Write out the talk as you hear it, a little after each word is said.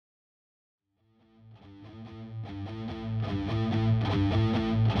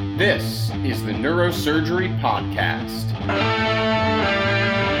This is the Neurosurgery Podcast.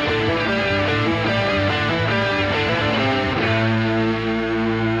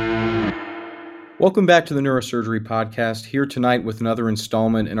 Welcome back to the Neurosurgery Podcast, here tonight with another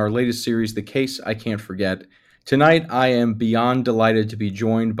installment in our latest series, The Case I Can't Forget. Tonight, I am beyond delighted to be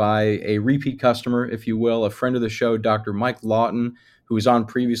joined by a repeat customer, if you will, a friend of the show, Dr. Mike Lawton, who was on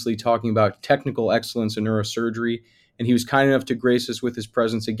previously talking about technical excellence in neurosurgery, and he was kind enough to grace us with his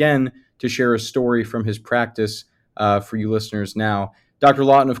presence again to share a story from his practice for you listeners now. Dr.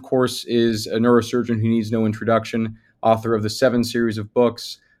 Lawton, of course, is a neurosurgeon who needs no introduction, author of the 7 series of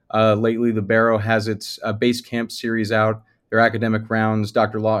books. Lately, the Barrow has its Base Camp series out, their academic rounds.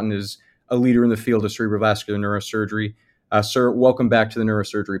 Dr. Lawton is a leader in the field of cerebrovascular neurosurgery. Sir, welcome back to the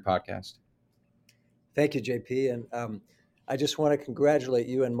Neurosurgery Podcast. Thank you, JP. And I just want to congratulate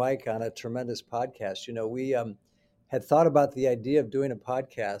you and Mike on a tremendous podcast. You know, we had thought about the idea of doing a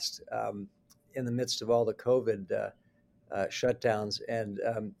podcast in the midst of all the COVID shutdowns. And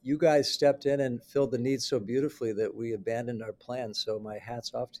you guys stepped in and filled the need so beautifully that we abandoned our plans. So my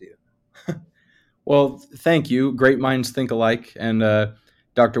hat's off to you. Well, thank you. Great minds think alike. And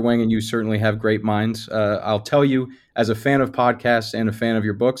Dr. Wang and you certainly have great minds. I'll tell you, as a fan of podcasts and a fan of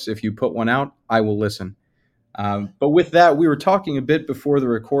your books, if you put one out, I will listen. But with that, we were talking a bit before the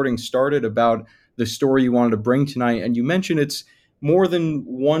recording started about the story you wanted to bring tonight. And you mentioned it's more than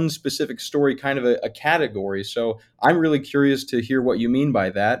one specific story, kind of a category. So I'm really curious to hear what you mean by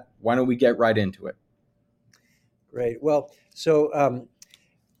that. Why don't we get right into it? Great. Well, so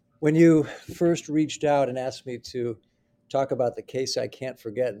when you first reached out and asked me to talk about the case I can't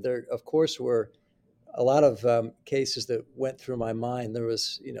forget, there, of course, were a lot of cases that went through my mind. There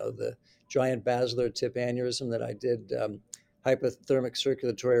was, the giant basilar tip aneurysm that I did hypothermic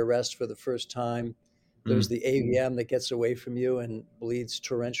circulatory arrest for the first time. There's the AVM that gets away from you and bleeds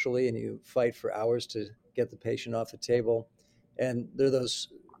torrentially, and you fight for hours to get the patient off the table. And there are those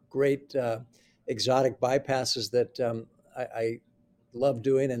great exotic bypasses that I love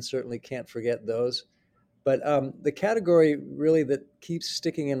doing and certainly can't forget those. But the category really that keeps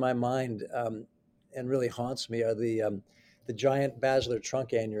sticking in my mind and really haunts me are the giant basilar trunk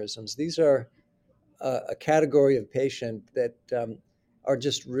aneurysms. These are a category of patient that are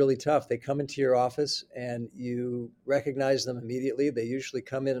just really tough. They come into your office and you recognize them immediately. They usually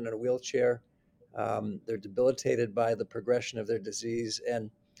come in a wheelchair. They're debilitated by the progression of their disease.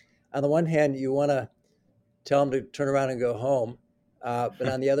 And on the one hand, you want to tell them to turn around and go home. But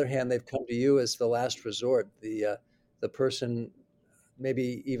on the other hand, they've come to you as the last resort. The person,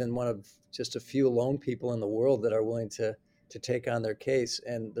 maybe even one of just a few lone people in the world that are willing to take on their case,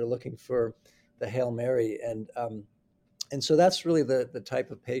 and they're looking for the Hail Mary. And so that's really the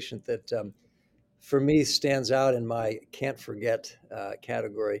type of patient that, for me, stands out in my can't forget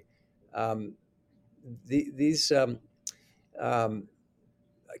category. These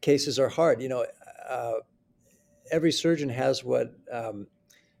cases are hard. Every surgeon has what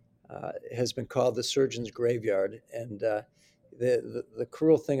has been called the surgeon's graveyard. And the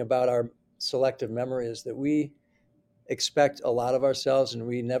cruel thing about our selective memory is that we expect a lot of ourselves and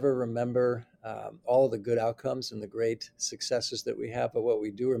we never remember all of the good outcomes and the great successes that we have. But what we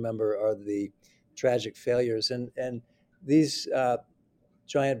do remember are the tragic failures. And these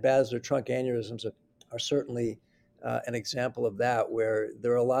giant basilar trunk aneurysms are certainly an example of that, where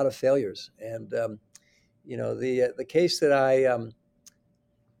there are a lot of failures. And the case that I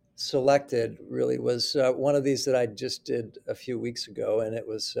selected really was one of these that I just did a few weeks ago, and it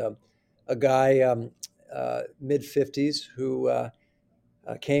was a guy mid-50s who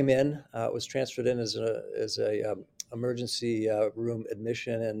came in, was transferred in as a emergency room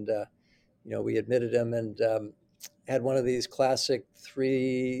admission, and we admitted him and had one of these classic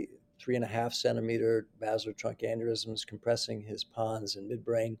 3.5 centimeter basilar trunk aneurysms compressing his pons and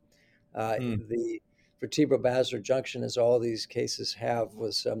midbrain. The vertebrobasilar junction, as all these cases have,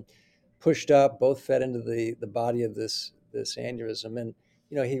 was pushed up, both fed into the body of this aneurysm. And,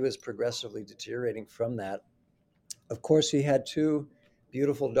 he was progressively deteriorating from that. Of course, he had 2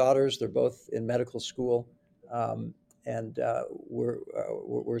 beautiful daughters. They're both in medical school and were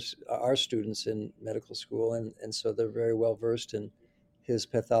our students in medical school. And so they're very well versed in his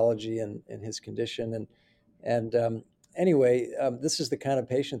pathology and his condition. And anyway, this is the kind of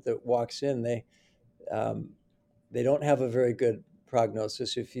patient that walks in. They don't have a very good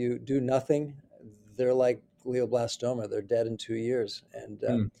prognosis. If you do nothing, they're like glioblastoma. They're dead in 2 years.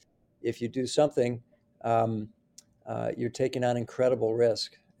 And if you do something, you're taking on incredible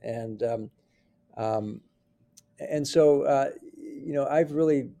risk. And so, I've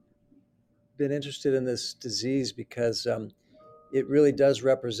really been interested in this disease because it really does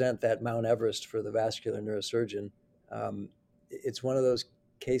represent that Mount Everest for the vascular neurosurgeon. It's one of those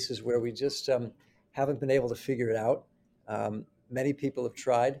cases where we just haven't been able to figure it out. Many people have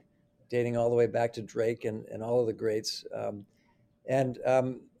tried, dating all the way back to Drake and all of the greats. And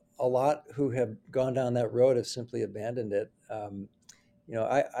a lot who have gone down that road have simply abandoned it.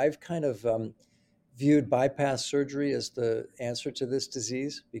 I've kind of viewed bypass surgery as the answer to this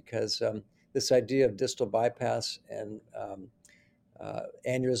disease because this idea of distal bypass and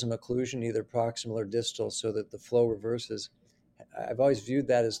aneurysm occlusion, either proximal or distal, so that the flow reverses, I've always viewed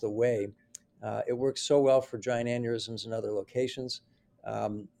that as the way. It works so well for giant aneurysms in other locations.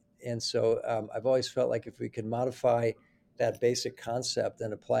 And so I've always felt like if we could modify that basic concept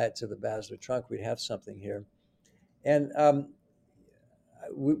and apply it to the basilar trunk, we'd have something here. And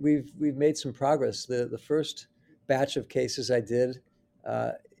we've made some progress. The first batch of cases I did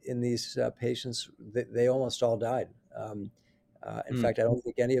in these patients, they almost all died. In fact, I don't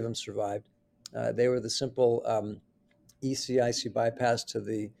think any of them survived. They were the simple EC-IC bypass to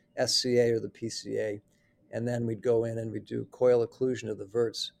the SCA or the PCA. And then we'd go in and we'd do coil occlusion of the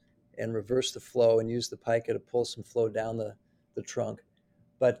verts and reverse the flow and use the pica to pull some flow down the trunk.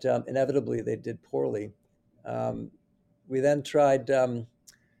 But inevitably, they did poorly. We then tried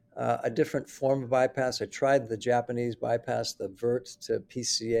a different form of bypass. I tried the Japanese bypass, the vert to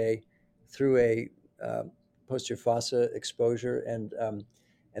PCA through a posterior fossa exposure, and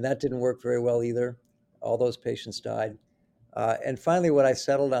that didn't work very well either. All those patients died. And finally, what I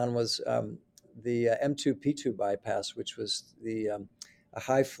settled on was the M2P2 bypass, which was a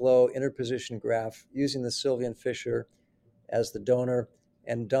high flow interposition graft using the Sylvian fissure as the donor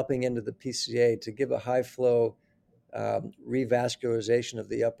and dumping into the PCA to give a high flow revascularization of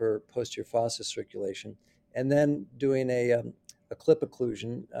the upper posterior fossa circulation, and then doing a clip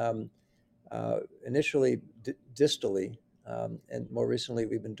occlusion, initially distally, and more recently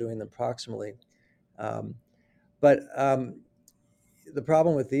we've been doing them proximally. But the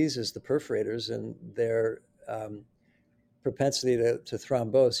problem with these is the perforators and their propensity to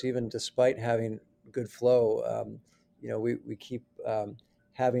thrombose, even despite having good flow. We keep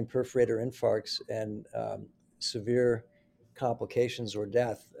having perforator infarcts and severe complications or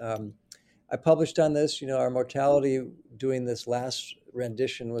death. I published on this. Our mortality doing this last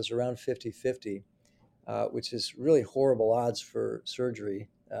rendition was around 50-50, which is really horrible odds for surgery.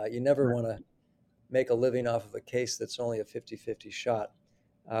 You never want to make a living off of a case that's only a 50-50 shot.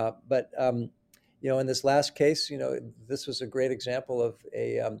 But in this last case, this was a great example of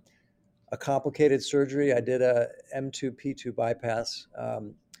a complicated surgery. I did a M2P2 bypass,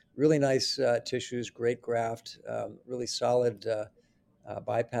 really nice tissues, great graft, really solid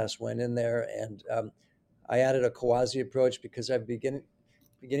bypass went in there. And I added a Kawase approach because I'm beginning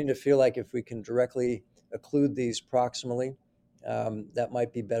to feel like if we can directly occlude these proximally, that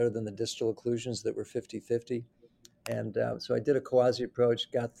might be better than the distal occlusions that were 50-50. And so I did a Kawase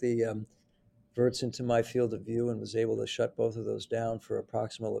approach, got the verts into my field of view and was able to shut both of those down for a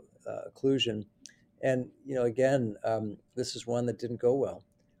proximal occlusion. And, again, this is one that didn't go well.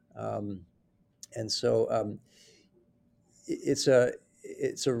 And so it's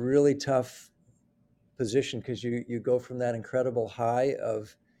a really tough position because you go from that incredible high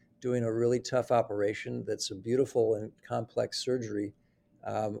of doing a really tough operation that's a beautiful and complex surgery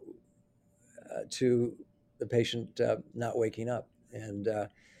to the patient not waking up. And,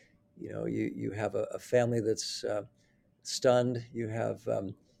 you have a family that's stunned. You have,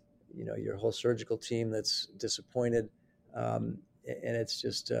 your whole surgical team that's disappointed. And it's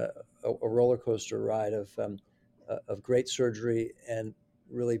just a roller coaster ride of great surgery and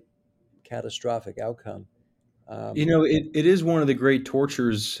really catastrophic outcome. It is one of the great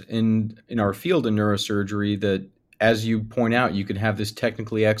tortures in our field in neurosurgery that, as you point out, you can have this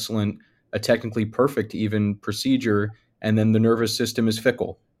technically excellent, a technically perfect even procedure, and then the nervous system is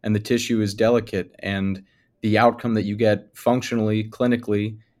fickle and the tissue is delicate, and the outcome that you get functionally,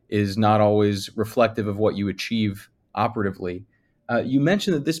 clinically, is not always reflective of what you achieve operatively. You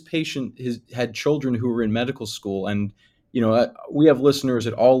mentioned that this patient had children who were in medical school, and we have listeners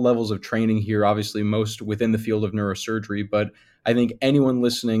at all levels of training here, obviously most within the field of neurosurgery, but I think anyone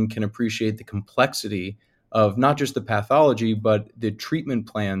listening can appreciate the complexity of not just the pathology, but the treatment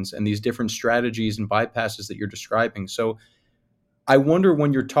plans and these different strategies and bypasses that you're describing. So I wonder,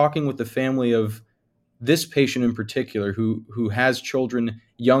 when you're talking with the family of this patient in particular who has children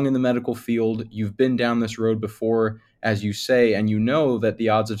young in the medical field, you've been down this road before, as you say, and you know that the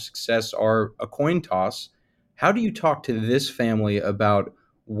odds of success are a coin toss. How do you talk to this family about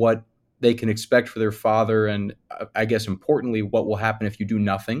what they can expect for their father, and I guess importantly, what will happen if you do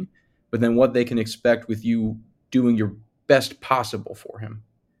nothing, but then what they can expect with you doing your best possible for him?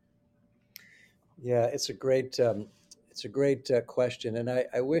 Yeah, it's a great question, and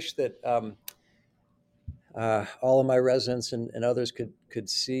I wish that all of my residents and others could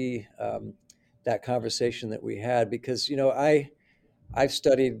see that conversation that we had, because I've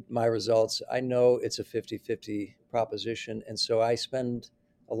studied my results. I know it's a 50-50 proposition, and so I spend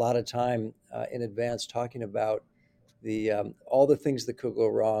a lot of time in advance talking about the all the things that could go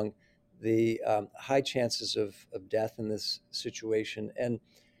wrong, the high chances of death in this situation, and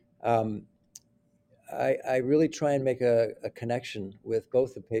um, I really try and make a connection with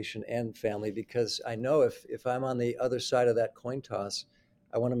both the patient and family, because I know if I'm on the other side of that coin toss,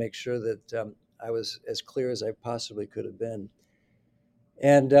 I want to make sure that I was as clear as I possibly could have been.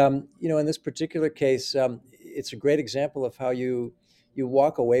 And in this particular case, it's a great example of how you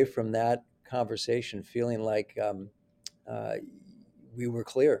walk away from that conversation feeling like uh, we were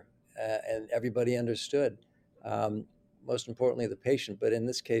clear and everybody understood. Um, Most importantly, the patient. But in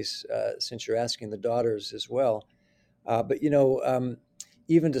this case, since you're asking the daughters as well, but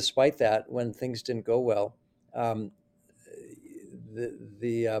even despite that, when things didn't go well, um,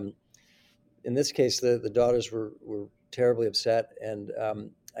 the in this case, the daughters were terribly upset, and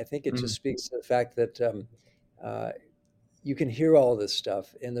I think it just Mm, speaks to the fact that uh, you can hear all of this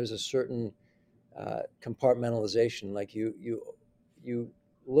stuff, and there's a certain compartmentalization. Like you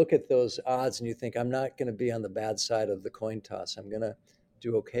look at those odds and you think, I'm not going to be on the bad side of the coin toss. I'm going to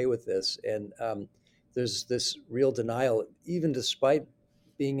do okay with this. And there's this real denial, even despite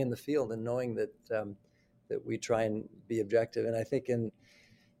being in the field and knowing that we try and be objective. And I think in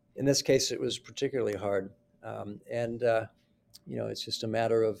this case, it was particularly hard. And it's just a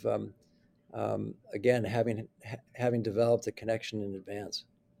matter of again having developed a connection in advance.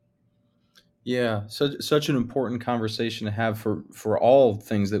 yeah, such an important conversation to have for all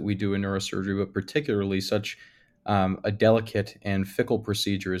things that we do in neurosurgery, but particularly such a delicate and fickle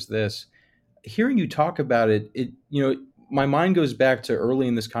procedure as this. Hearing you talk about it, my mind goes back to early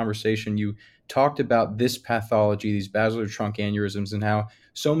in this conversation. You talked about this pathology, these basilar trunk aneurysms, and how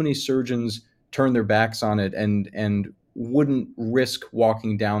so many surgeons turn their backs on it and wouldn't risk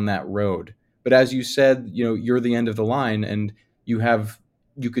walking down that road. But as you said, you're the end of the line, and you have,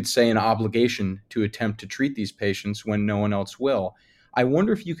 you could say, an obligation to attempt to treat these patients when no one else will. I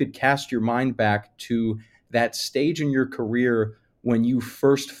wonder if you could cast your mind back to that stage in your career when you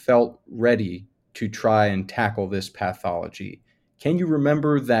first felt ready to try and tackle this pathology. Can you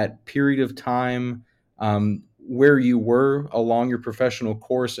remember that period of time, where you were along your professional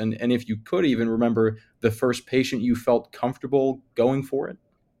course? And if you could even remember the first patient you felt comfortable going for it?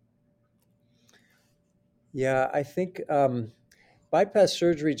 Yeah, I think bypass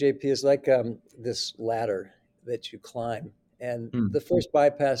surgery, JP, is like this ladder that you climb. And Hmm. the first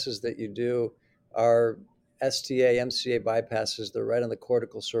bypasses that you do are STA, MCA bypasses. They're right on the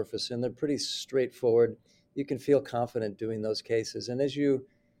cortical surface, and they're pretty straightforward. You can feel confident doing those cases. And as you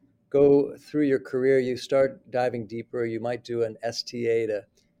go through your career, you start diving deeper. You might do an STA to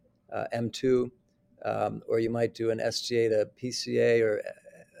M2, or you might do an STA to PCA, or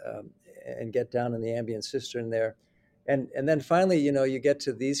and get down in the ambient cistern there. And then finally, you get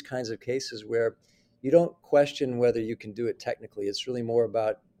to these kinds of cases where you don't question whether you can do it technically. It's really more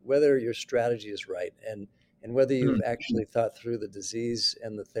about whether your strategy is right, and whether Hmm. you've actually thought through the disease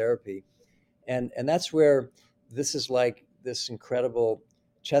and the therapy. And that's where this is like this incredible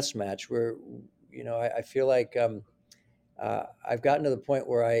chess match where I feel like I've gotten to the point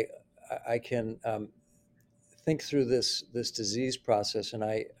where I can think through this disease process, and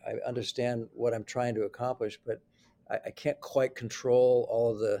I understand what I'm trying to accomplish, but I can't quite control all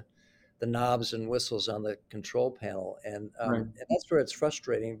of the knobs and whistles on the control panel, Right. and that's where it's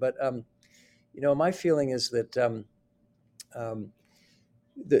frustrating. But my feeling is that um,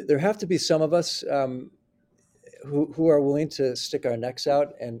 there have to be some of us who are willing to stick our necks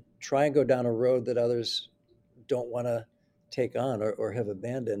out and try and go down a road that others don't want to take on, or have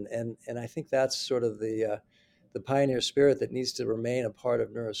abandoned. And I think that's sort of the pioneer spirit that needs to remain a part of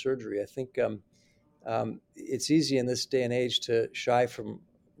neurosurgery. I think it's easy in this day and age to shy from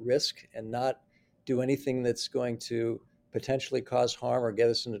risk and not do anything that's going to potentially cause harm or get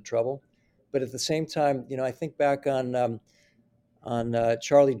us into trouble. But at the same time, I think back on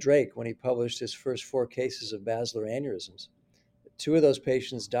Charlie Drake when he published his first 4 cases of basilar aneurysms. 2 of those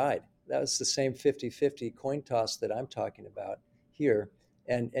patients died. That was the same 50-50 coin toss that I'm talking about here.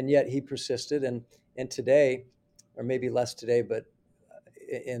 And yet he persisted. And today, or maybe less today, but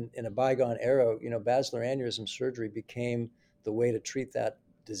in a bygone era, basilar aneurysm surgery became the way to treat that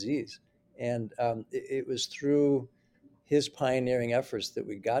disease. And it was through his pioneering efforts that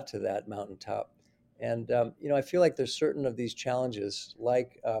we got to that mountaintop. And I feel like there's certain of these challenges,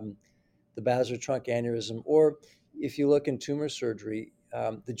 like the basilar trunk aneurysm, or if you look in tumor surgery,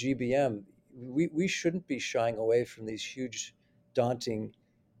 the GBM. We shouldn't be shying away from these huge, daunting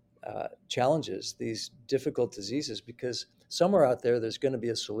challenges, these difficult diseases, because somewhere out there, there's going to be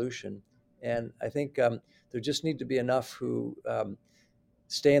a solution. And I think there just need to be enough who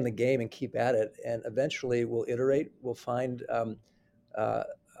stay in the game and keep at it. And eventually we'll iterate, we'll find uh,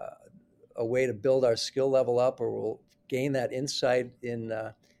 a way to build our skill level up, or we'll gain that insight in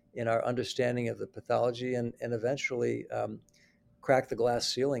our understanding of the pathology, and eventually crack the glass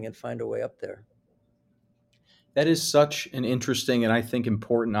ceiling and find a way up there. That is such an interesting and I think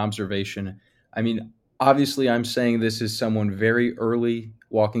important observation. I mean, obviously, I'm saying this is someone very early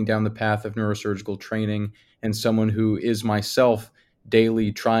walking down the path of neurosurgical training and someone who is myself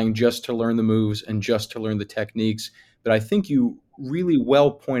daily trying just to learn the moves and just to learn the techniques. But I think you really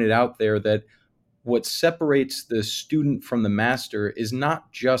well pointed out there that what separates the student from the master is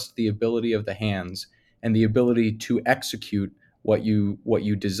not just the ability of the hands and the ability to execute what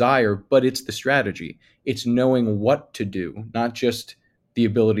you desire, but it's the strategy. It's knowing what to do, not just the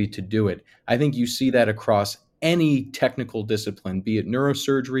ability to do it. I think you see that across any technical discipline, be it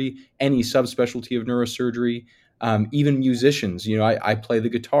neurosurgery, any subspecialty of neurosurgery, even musicians. I play the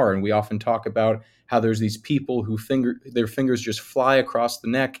guitar, and we often talk about how there's these people who their fingers just fly across the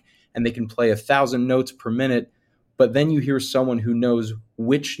neck, and they can play 1,000 notes per minute. But then you hear someone who knows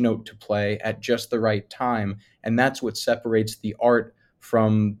which note to play at just the right time, and that's what separates the art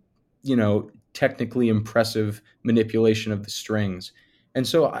from, technically impressive manipulation of the strings. And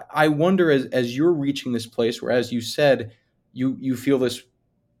so I wonder, as you're reaching this place where, as you said, you feel this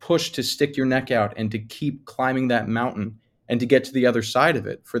push to stick your neck out and to keep climbing that mountain and to get to the other side of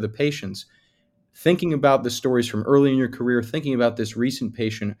it for the patients. Thinking about the stories from early in your career, thinking about this recent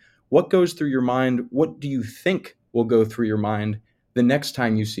patient, what goes through your mind? What do you think will go through your mind the next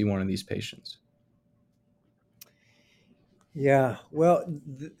time you see one of these patients? Yeah, well,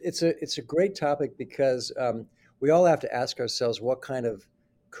 it's a great topic, because we all have to ask ourselves what kind of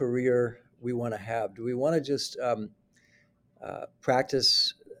career we want to have. Do we want to just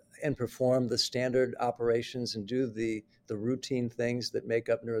practice and perform the standard operations and do the routine things that make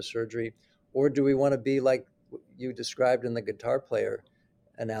up neurosurgery, or do we want to be like you described in the guitar player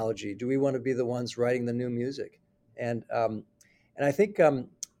analogy? Do we want to be the ones writing the new music? And I think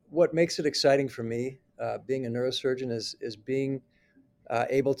what makes it exciting for me, being a neurosurgeon, is being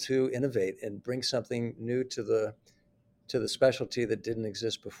able to innovate and bring something new to the specialty that didn't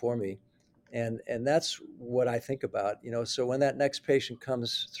exist before me. And that's what I think about. So when that next patient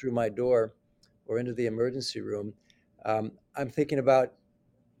comes through my door or into the emergency room, I'm thinking about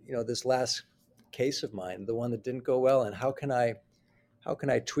this last case of mine, the one that didn't go well, and how can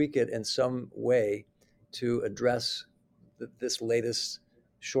I tweak it in some way to address this latest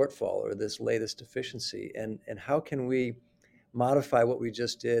shortfall or this latest deficiency, and how can we modify what we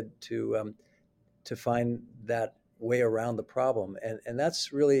just did to find that way around the problem, and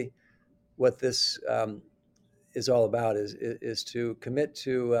that's really what this is all about, is to commit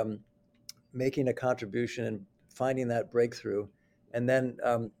to making a contribution and finding that breakthrough, and then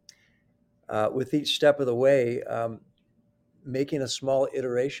with each step of the way, making a small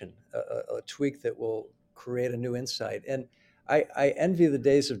iteration, a tweak that will create a new insight. And I envy the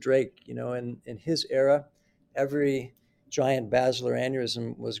days of Drake. In his era, every giant basilar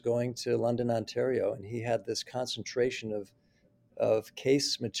aneurysm was going to London, Ontario, and he had this concentration of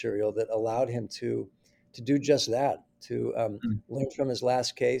case material that allowed him to do just that, to learn from his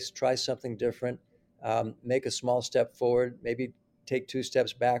last case, try something different, make a small step forward, maybe take 2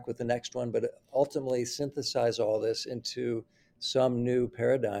 steps back with the next one, but ultimately synthesize all this into some new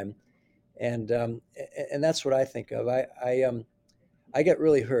paradigm. And that's what I think of. I get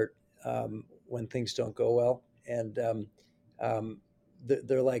really hurt when things don't go well, and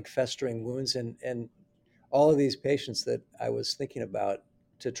they're like festering wounds. And all of these patients that I was thinking about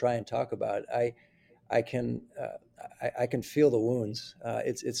to try and talk about, I can feel the wounds.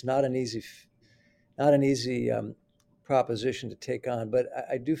 It's not an easy proposition to take on, but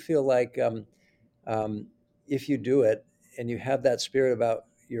I do feel like if you do it and you have that spirit about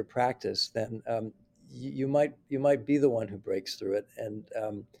your practice, then you might be the one who breaks through it, and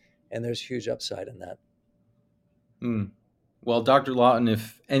there's huge upside in that. Mm. Well, Dr. Lawton,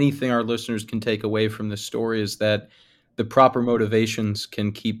 if anything our listeners can take away from this story is that the proper motivations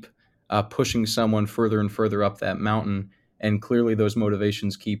can keep pushing someone further and further up that mountain, and clearly those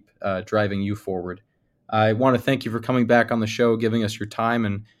motivations keep driving you forward. I want to thank you for coming back on the show, giving us your time,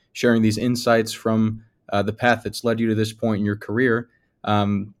 and sharing these insights from the path that's led you to this point in your career.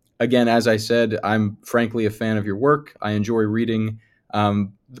 again, as I said, I'm frankly a fan of your work. I enjoy reading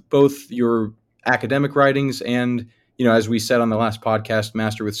both your academic writings and, as we said on the last podcast,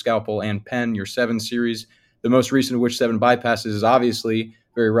 Master with Scalpel and Pen, your 7 series, the most recent of which, 7 Bypasses, is obviously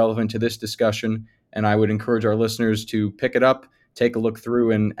very relevant to this discussion. And I would encourage our listeners to pick it up, take a look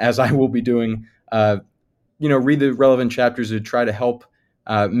through, and as I will be doing, read the relevant chapters to try to help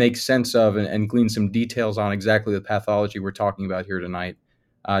make sense of and glean some details on exactly the pathology we're talking about here tonight.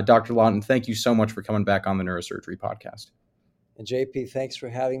 Dr. Lawton, thank you so much for coming back on the Neurosurgery Podcast. And JP, thanks for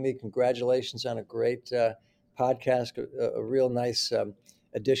having me. Congratulations on a great podcast, a real nice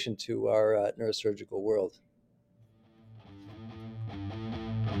addition to our neurosurgical world.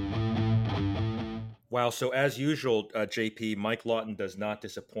 Wow. So as usual, JP, Mike Lawton does not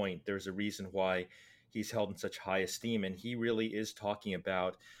disappoint. There's a reason why he's held in such high esteem, and he really is talking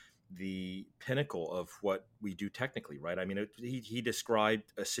about the pinnacle of what we do technically, right? I mean, he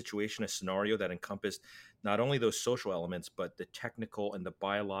described a situation, a scenario that encompassed not only those social elements, but the technical and the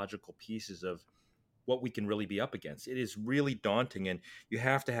biological pieces of what we can really be up against. It is really daunting, and you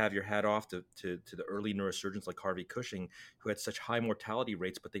have to have your hat off to the early neurosurgeons like Harvey Cushing, who had such high mortality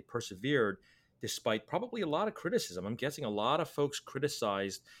rates, but they persevered despite probably a lot of criticism. I'm guessing a lot of folks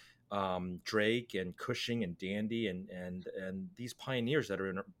criticized Drake and Cushing and Dandy and these pioneers that are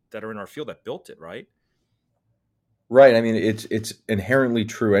in our field that built it, right? Right. I mean, it's inherently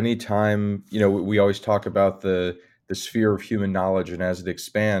true. Anytime, we always talk about the sphere of human knowledge, and as it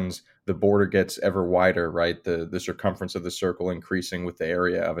expands, the border gets ever wider, right? The circumference of the circle increasing with the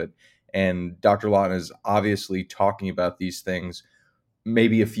area of it. And Dr. Lawton is obviously talking about these things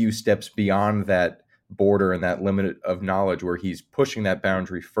maybe a few steps beyond that border and that limit of knowledge, where he's pushing that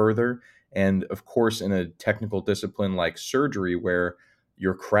boundary further. And of course, in a technical discipline like surgery, where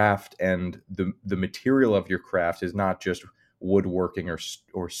your craft and the material of your craft is not just woodworking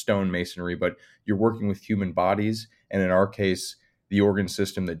or stone masonry, but you're working with human bodies. And in our case, the organ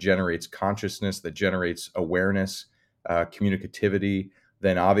system that generates consciousness, that generates awareness, communicativity,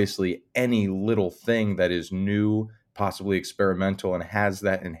 then obviously any little thing that is new, possibly experimental, and has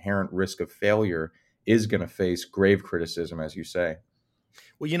that inherent risk of failure is going to face grave criticism, as you say.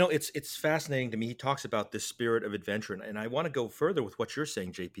 Well, it's fascinating to me. He talks about this spirit of adventure, and I want to go further with what you're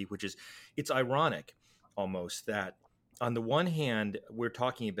saying, JP, which is it's ironic almost that on the one hand, we're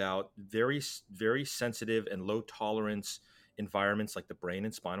talking about very, very sensitive and low tolerance environments like the brain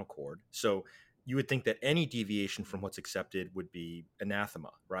and spinal cord. So you would think that any deviation from what's accepted would be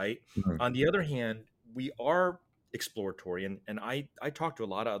anathema, right? Mm-hmm. On the other hand, we are exploratory, and I talk to a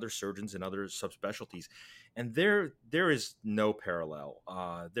lot of other surgeons and other subspecialties, and there is no parallel.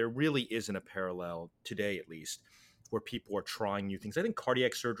 There really isn't a parallel today, at least, where people are trying new things. I think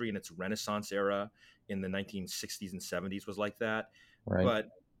cardiac surgery in its Renaissance era in the 1960s and 70s was like that, Right. But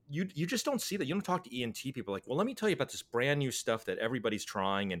you just don't see that. You don't talk to ENT people like, well, let me tell you about this brand new stuff that everybody's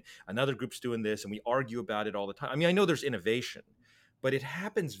trying, and another group's doing this, and we argue about it all the time. I mean, I know there's innovation, but it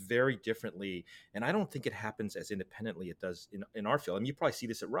happens very differently, and I don't think it happens as independently it does in our field. I mean, you probably see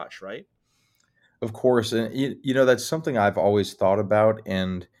this at Rush, right? Of course. And, that's something I've always thought about,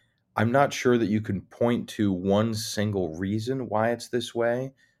 and I'm not sure that you can point to one single reason why it's this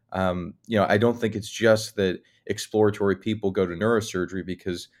way. I don't think it's just that exploratory people go to neurosurgery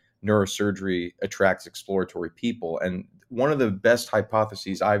because neurosurgery attracts exploratory people. And one of the best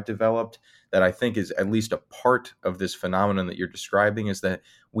hypotheses I've developed that I think is at least a part of this phenomenon that you're describing is that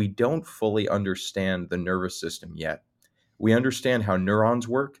we don't fully understand the nervous system yet. We understand how neurons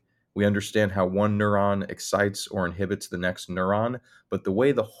work. We understand how one neuron excites or inhibits the next neuron, but the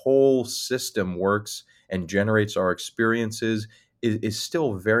way the whole system works and generates our experiences is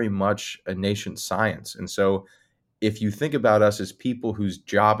still very much a nascent science. And so if you think about us as people whose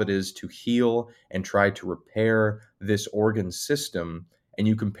job it is to heal and try to repair this organ system, and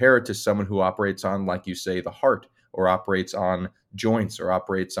you compare it to someone who operates on, like you say, the heart, or operates on joints, or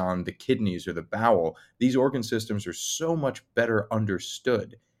operates on the kidneys or the bowel, these organ systems are so much better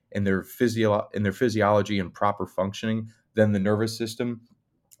understood in their physiology and proper functioning than the nervous system.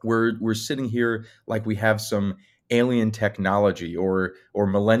 We're sitting here like we have some alien technology, or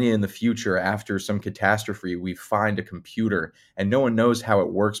millennia in the future, after some catastrophe, we find a computer and no one knows how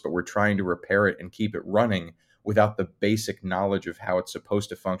it works, but we're trying to repair it and keep it running without the basic knowledge of how it's supposed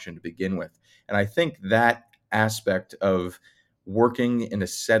to function to begin with. And I think that aspect of working in a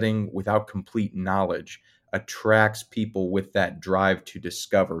setting without complete knowledge attracts people with that drive to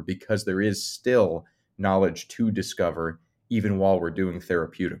discover, because there is still knowledge to discover even while we're doing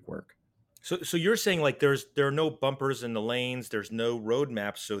therapeutic work. So you're saying like there are no bumpers in the lanes, there's no road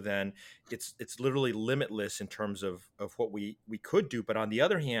maps, so then it's literally limitless in terms of what we could do. But on the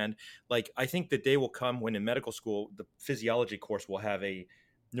other hand, like I think the day will come when in medical school the physiology course will have a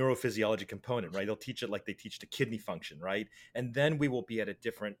neurophysiology component, right? They'll teach it like they teach the kidney function, right? And then we will be at a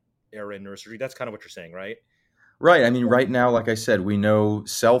different era in neurosurgery. That's kind of what you're saying, right? Right. I mean, right now, like I said, we know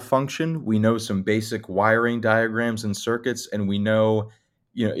cell function, we know some basic wiring diagrams and circuits, and we know,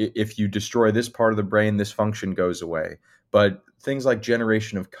 if you destroy this part of the brain, this function goes away. But things like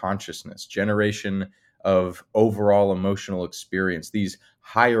generation of consciousness, generation of overall emotional experience, these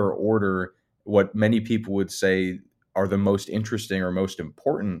higher order, what many people would say are the most interesting or most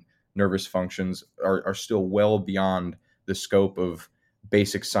important nervous functions, are still well beyond the scope of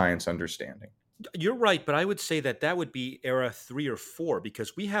basic science understanding. You're right, but I would say that that would be era 3 or 4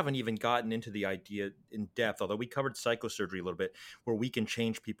 because we haven't even gotten into the idea in depth. Although we covered psychosurgery a little bit, where we can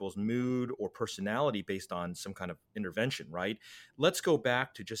change people's mood or personality based on some kind of intervention, right? Let's go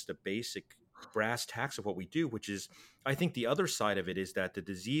back to just the basic brass tacks of what we do, which is, I think the other side of it is that the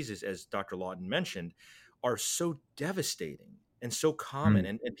diseases, as Dr. Lawton mentioned, are so devastating and so common.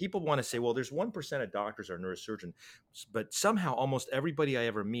 And people want to say, well, there's 1% of doctors are neurosurgeons, but somehow almost everybody I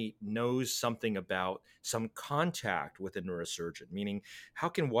ever meet knows something about some contact with a neurosurgeon. Meaning, how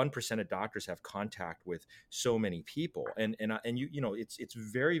can 1% of doctors have contact with so many people? And it's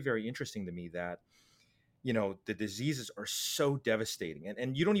very, very interesting to me that the diseases are so devastating,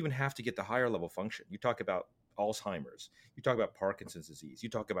 and you don't even have to get the higher level function. You talk about Alzheimer's, you talk about Parkinson's disease, you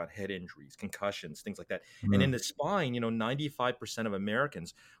talk about head injuries, concussions, things like that. And in Mhm. the spine, 95% of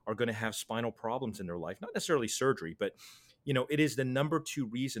Americans are going to have spinal problems in their life, not necessarily surgery, but it is the number 2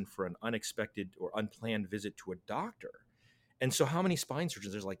 reason for an unexpected or unplanned visit to a doctor. And so how many spine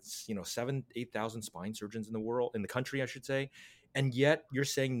surgeons? There's like, 7, 8,000 spine surgeons in the world, in the country, I should say. And yet you're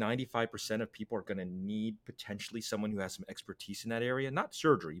saying 95% of people are going to need potentially someone who has some expertise in that area, not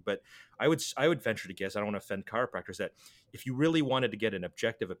surgery, but I would venture to guess, I don't want to offend chiropractors, that if you really wanted to get an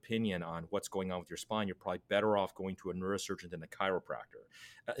objective opinion on what's going on with your spine, you're probably better off going to a neurosurgeon than a chiropractor.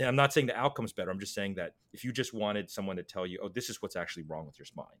 And I'm not saying the outcome's better. I'm just saying that if you just wanted someone to tell you, oh, this is what's actually wrong with your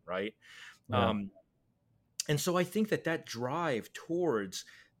spine, right? Yeah. Um, and so I think that drive towards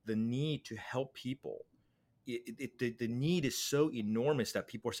the need to help people, the need is so enormous that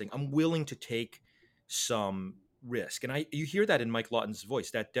people are saying, I'm willing to take some risk. And you hear that in Mike Lawton's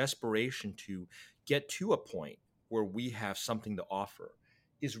voice, that desperation to get to a point where we have something to offer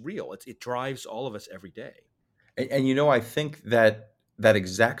is real. It drives all of us every day. And I think that that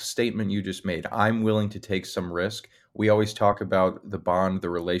exact statement you just made, I'm willing to take some risk. We always talk about the bond, the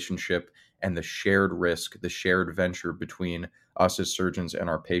relationship, and the shared risk, the shared venture between us as surgeons and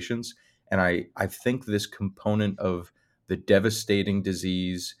our patients. And I think this component of the devastating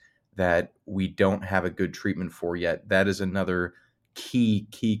disease that we don't have a good treatment for yet, that is another key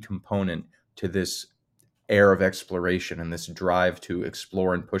component to this air of exploration and this drive to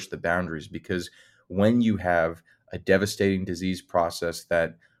explore and push the boundaries. Because when you have a devastating disease process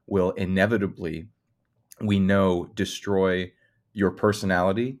that will inevitably, we know, destroy your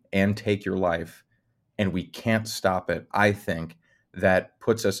personality and take your life, and we can't stop it, I think that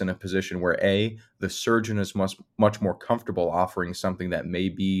puts us in a position where the surgeon is much more comfortable offering something that may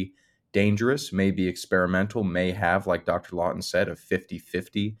be dangerous, may be experimental, may have, like Dr. Lawton said, a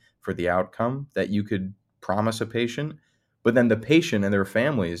 50-50 for the outcome that you could promise a patient. But then the patient and their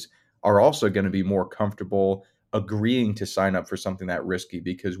families are also going to be more comfortable agreeing to sign up for something that risky,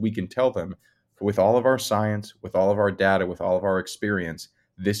 because we can tell them, with all of our science, with all of our data, with all of our experience,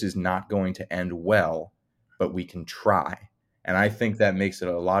 this is not going to end well, but we can try. And I think that makes it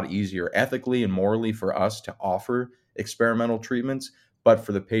a lot easier ethically and morally for us to offer experimental treatments, but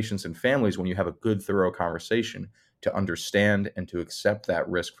for the patients and families, when you have a good, thorough conversation, to understand and to accept that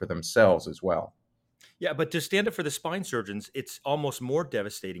risk for themselves as well. Yeah, but to stand up for the spine surgeons, it's almost more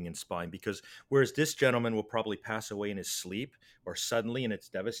devastating in spine because whereas this gentleman will probably pass away in his sleep or suddenly and it's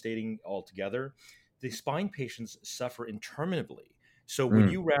devastating altogether, the spine patients suffer interminably. So would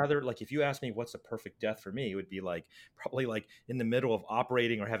Mm. you rather, like, if you ask me what's the perfect death for me, it would be like probably like in the middle of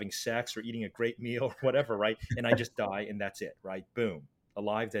operating or having sex or eating a great meal or whatever, right? And I just die and that's it, right? Boom,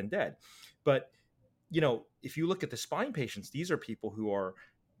 alive then dead. But if you look at the spine patients, these are people who are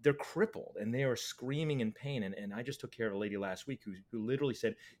they're crippled and they are screaming in pain. And I just took care of a lady last week who literally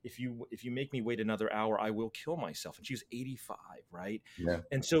said, if you make me wait another hour, I will kill myself. And she was 85, right? Yeah.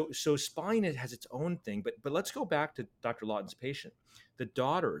 And so spine has its own thing. But let's go back to Dr. Lawton's patient. The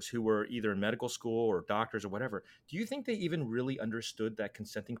daughters who were either in medical school or doctors or whatever, do you think they even really understood that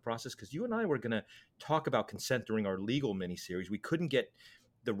consenting process? Because you and I were going to talk about consent during our legal mini series. We couldn't get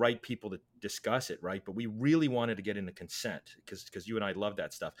the right people to discuss it, right? But we really wanted to get into consent because you and I love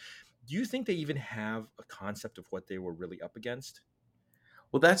that stuff. Do you think they even have a concept of what they were really up against?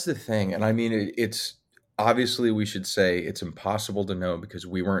 Well, that's the thing. And I mean, it's obviously we should say it's impossible to know because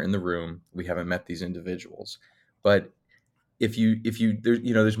we weren't in the room. We haven't met these individuals. But if you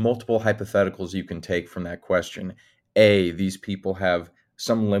there's multiple hypotheticals you can take from that question. A, these people have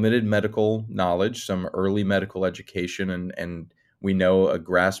some limited medical knowledge, some early medical education, and we know a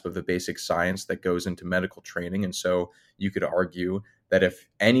grasp of the basic science that goes into medical training. And so you could argue that if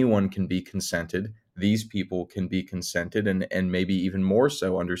anyone can be consented, these people can be consented and maybe even more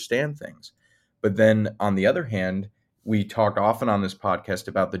so understand things. But then on the other hand, we talk often on this podcast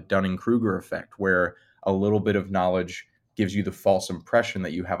about the Dunning-Kruger effect, where a little bit of knowledge gives you the false impression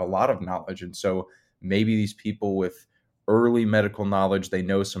that you have a lot of knowledge. And so maybe these people with early medical knowledge, they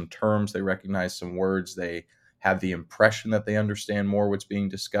know some terms, they recognize some words, they have the impression that they understand more what's being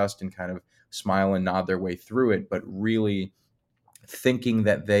discussed and kind of smile and nod their way through it. But really thinking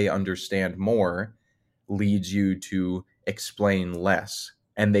that they understand more leads you to explain less.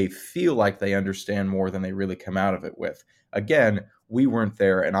 And they feel like they understand more than they really come out of it with. Again, we weren't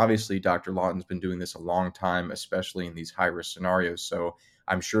there. And obviously, Dr. Lawton's been doing this a long time, especially in these high-risk scenarios. So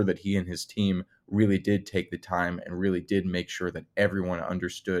I'm sure that he and his team really did take the time and really did make sure that everyone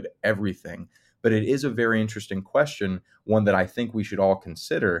understood everything. But it is a very interesting question, one that I think we should all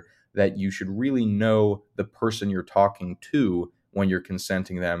consider, that you should really know the person you're talking to when you're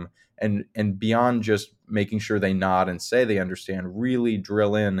consenting them. And beyond just making sure they nod and say they understand, really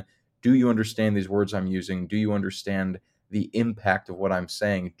drill in. Do you understand these words I'm using? Do you understand the impact of what I'm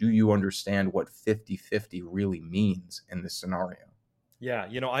saying? Do you understand what 50-50 really means in this scenario? Yeah,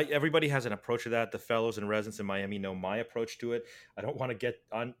 everybody has an approach to that. The fellows and residents in Miami know my approach to it. I don't want to get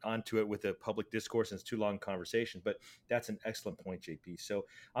onto it with a public discourse, and it's too long a conversation, but that's an excellent point, JP. So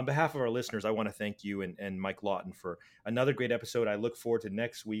on behalf of our listeners, I want to thank you and Mike Lawton for another great episode. I look forward to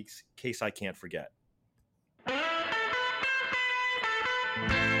next week's Case I Can't Forget.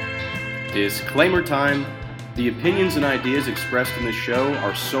 Disclaimer time. The opinions and ideas expressed in this show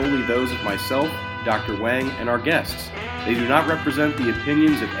are solely those of myself, Dr. Wang, and our guests. They do not represent the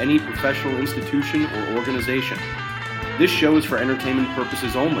opinions of any professional institution or organization. This show is for entertainment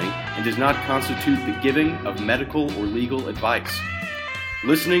purposes only and does not constitute the giving of medical or legal advice.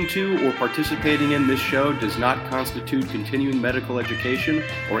 Listening to or participating in this show does not constitute continuing medical education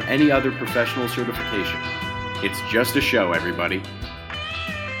or any other professional certification. It's just a show, everybody.